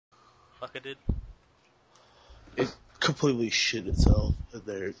fuck it did? It completely shit itself, and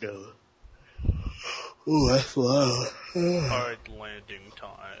there it goes. Ooh, that's loud. Hard landing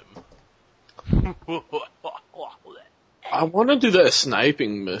time. I want to do that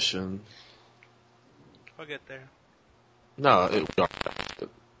sniping mission. I'll get there. No, it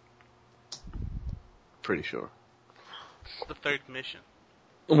pretty sure. It's the third mission.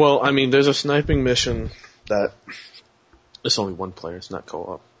 Well, I mean, there's a sniping mission that it's only one player. It's not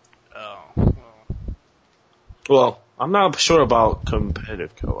co-op. Oh, well. Well, I'm not sure about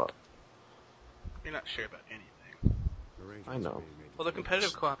competitive co-op. You're not sure about anything. I know. Well, the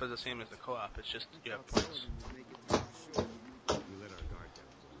competitive co-op is the same as the co-op. It's just you have points.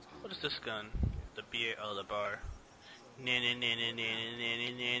 What is this gun? The beer, oh, the bar.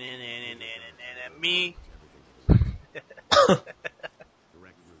 Me.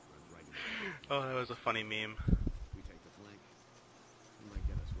 Oh, that was a funny meme.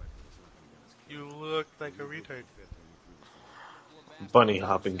 You look like a retard. Bunny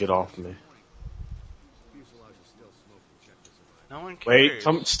hop and get off me. No one cares. Wait,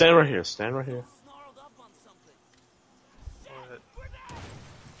 come stand right here. Stand right here.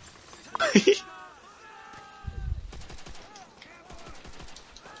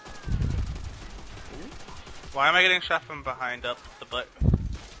 Why am I getting shot from behind up the butt?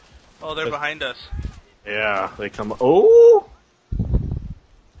 Oh, they're behind us. Yeah, they come. Oh!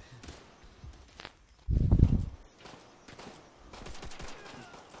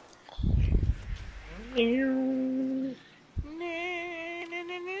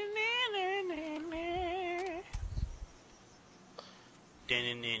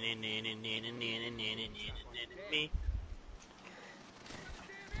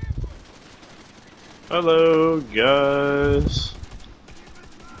 Hello, guys.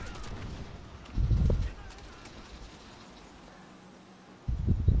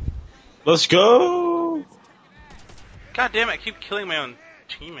 Let's go! God damn it, I keep killing my own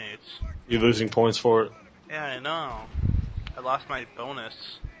teammates. You losing points for it? Yeah, I know. I lost my bonus.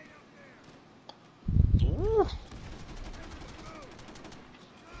 Ooh.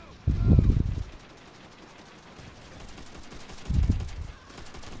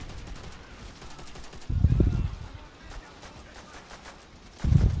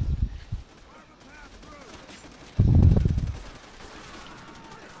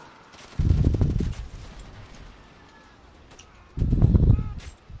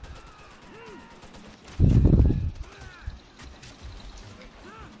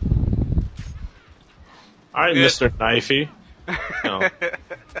 Alright, Mr. Knifey. No.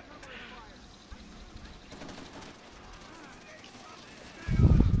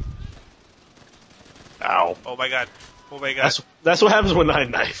 Ow. Oh my god. Oh my god. That's what happens when I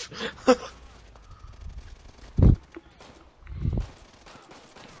knife.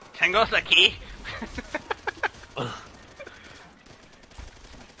 Tango Saki! Oh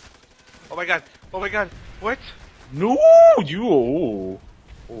my god. Oh my god. What? No, you.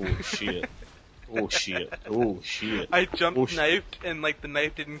 Oh shit. Oh shit. Oh shit. I jumped, knifed, and like the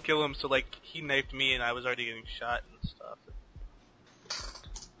knife didn't kill him, so like he knifed me and I was already getting shot and stuff.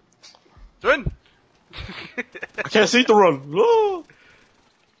 Run! I can't see the run. No.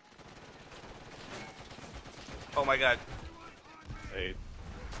 Oh my god. Hey.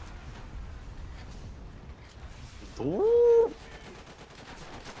 Ooh.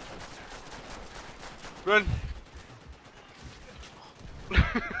 Run!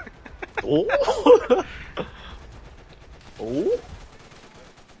 Oh. Oh.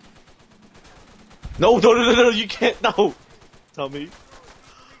 No, you can't, no. Tell me.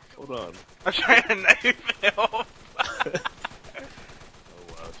 Hold on. I'm trying to knife him. Oh,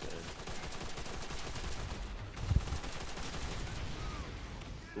 wow,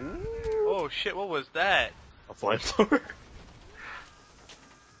 Jen. Oh shit, what was that? A flamethrower?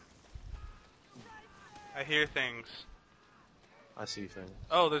 I hear things. I see things.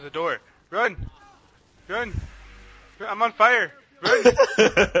 Oh, there's a door. Run! Run! I'm on fire! Run!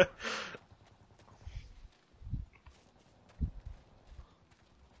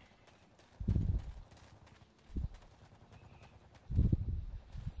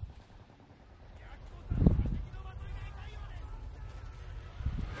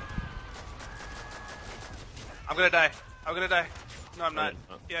 I'm gonna die. I'm gonna die. No, I'm not.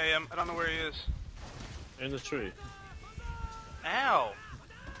 Yeah, I am. I don't know where he is. In the tree. Ow!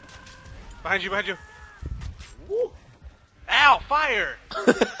 Behind you, behind you. Woo. Ow! Fire!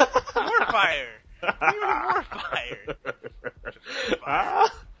 More fire! Even more fire!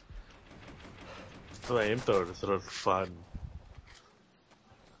 Ah! Flamethrowers are fun.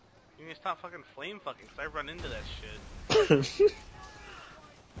 You need to stop fucking flame fucking, cause I run into that shit.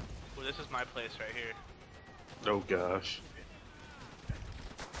 Ooh, this is my place right here. Oh gosh.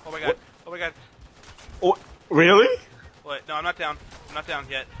 Oh my god. What? Oh my god. Oh, really? What? No, I'm not down. I'm not down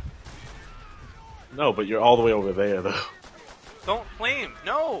yet. No, but you're all the way over there, though. Don't flame.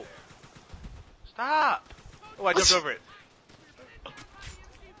 No. Stop. Oh, I jumped over it.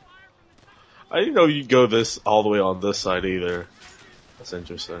 I didn't know you'd go this all the way on this side either. That's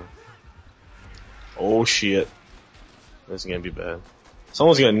interesting. Oh shit. This is gonna be bad.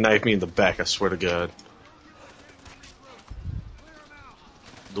 Someone's gonna knife me in the back, I swear to God.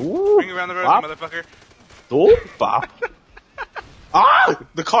 Ooh, Bring around the road, bop. you motherfucker. Ooh, bop. Ah!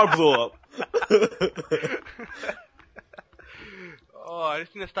 The car blew up. Oh, I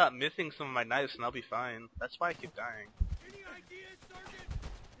just need to stop missing some of my knives and I'll be fine. That's why I keep dying. Any ideas, Sergeant?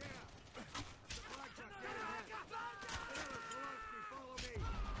 Follow me.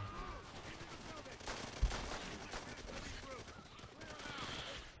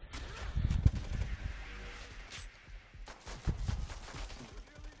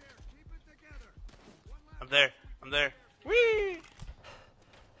 I'm there. I'm there. Whee!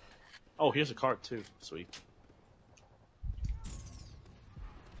 Oh, here's a cart too. Sweet.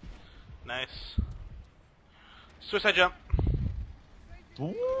 Nice. Suicide jump.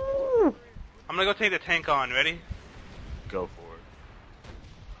 Ooh. I'm gonna go take the tank on. Ready? Go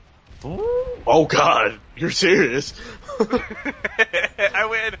for it. Ooh. Oh God, you're serious? I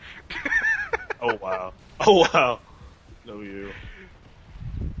win. Oh wow. Oh wow. No you.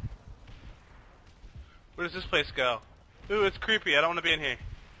 Where does this place go? Ooh, it's creepy. I don't want to be in here.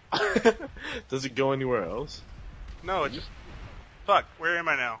 Does it go anywhere else? No, it's just... Fuck, where am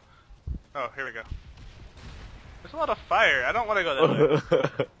I now? Oh, here we go. There's a lot of fire. I don't want to go that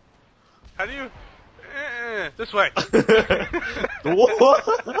way. How do you... this way.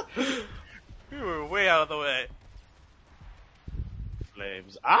 What? We were way out of the way.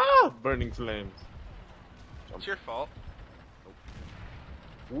 Flames. Ah! Burning flames. It's your fault.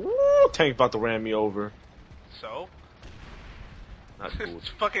 Ooh, tank about to ram me over. So? Not good.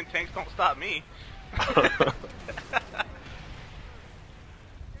 Fucking tanks don't stop me.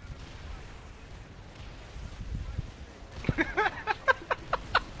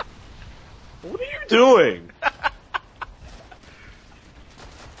 What are you doing?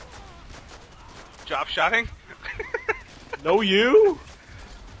 Drop shotting? No you?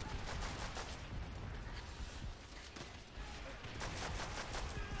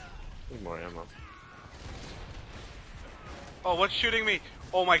 Need more ammo. Oh, what's shooting me?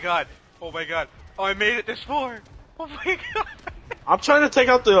 Oh my god. Oh my god. Oh, I made it this far. Oh my god. I'm trying to take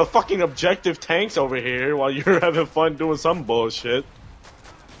out the fucking objective tanks over here while you're having fun doing some bullshit.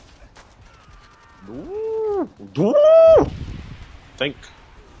 Ooh. Ooh. Think.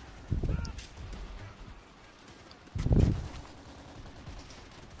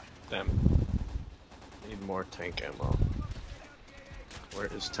 Damn it. Need more tank ammo. Where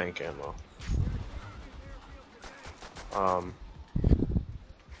is tank ammo?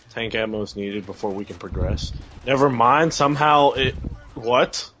 Tank ammo is needed before we can progress. Never mind, somehow it...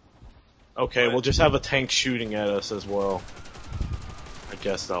 What? Okay, What? we'll just have a tank shooting at us as well. I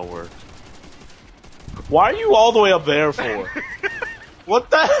guess that'll work. Why are you all the way up there for? What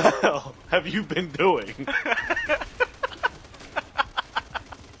the hell have you been doing?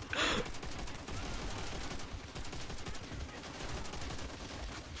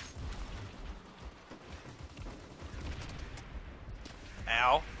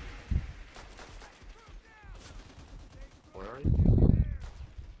 Ow. Where are you?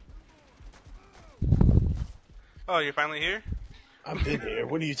 Oh, you're finally here? I've been here.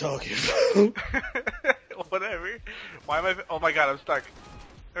 What are you talking about? Whatever. Why am I... Oh my god, I'm stuck.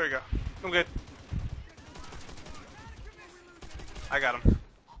 There we go. I'm good. I got him.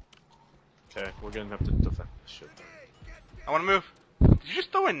 Okay, we're gonna have to defend this shit. I wanna move. Did you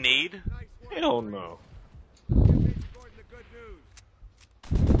just throw a nade? Hell no.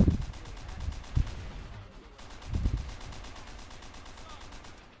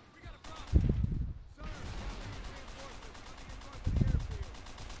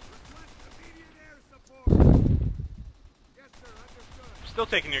 Still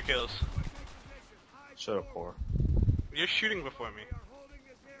taking your kills. Shut up, whore. You're shooting before me.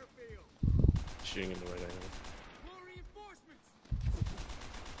 Shooting in the right angle.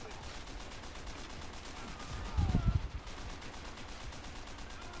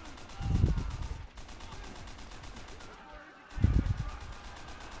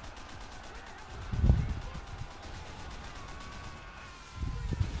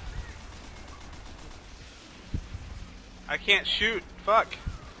 I can't shoot. Fuck.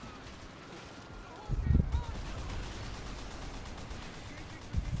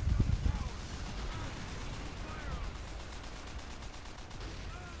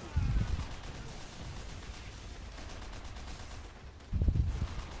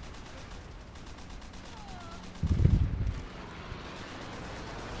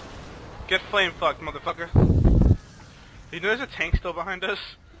 Get flame fucked, motherfucker. Do you know there's a tank still behind us?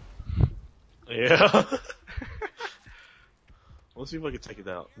 Yeah. Let's see if I can take it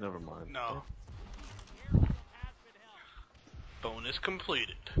out. Never mind. No. Bonus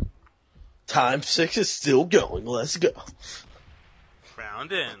completed. Time 6 is still going. Let's go.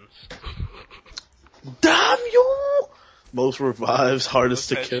 Round ends. Damn you! Most revives, hardest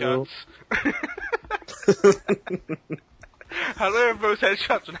to kill. How do I have most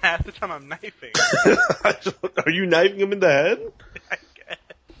headshots when half the time I'm knifing? Are you knifing him in the head? I guess.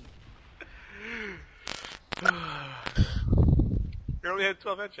 You only had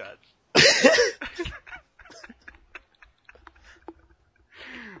 12 headshots.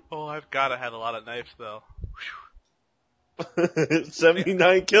 Oh, I've gotta have a lot of knives though.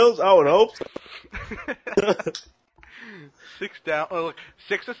 79 kills? I would hope so. 6 down. Oh, look,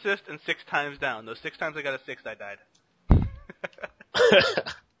 6 assists and 6 times down. Those 6 times I got a 6, I died.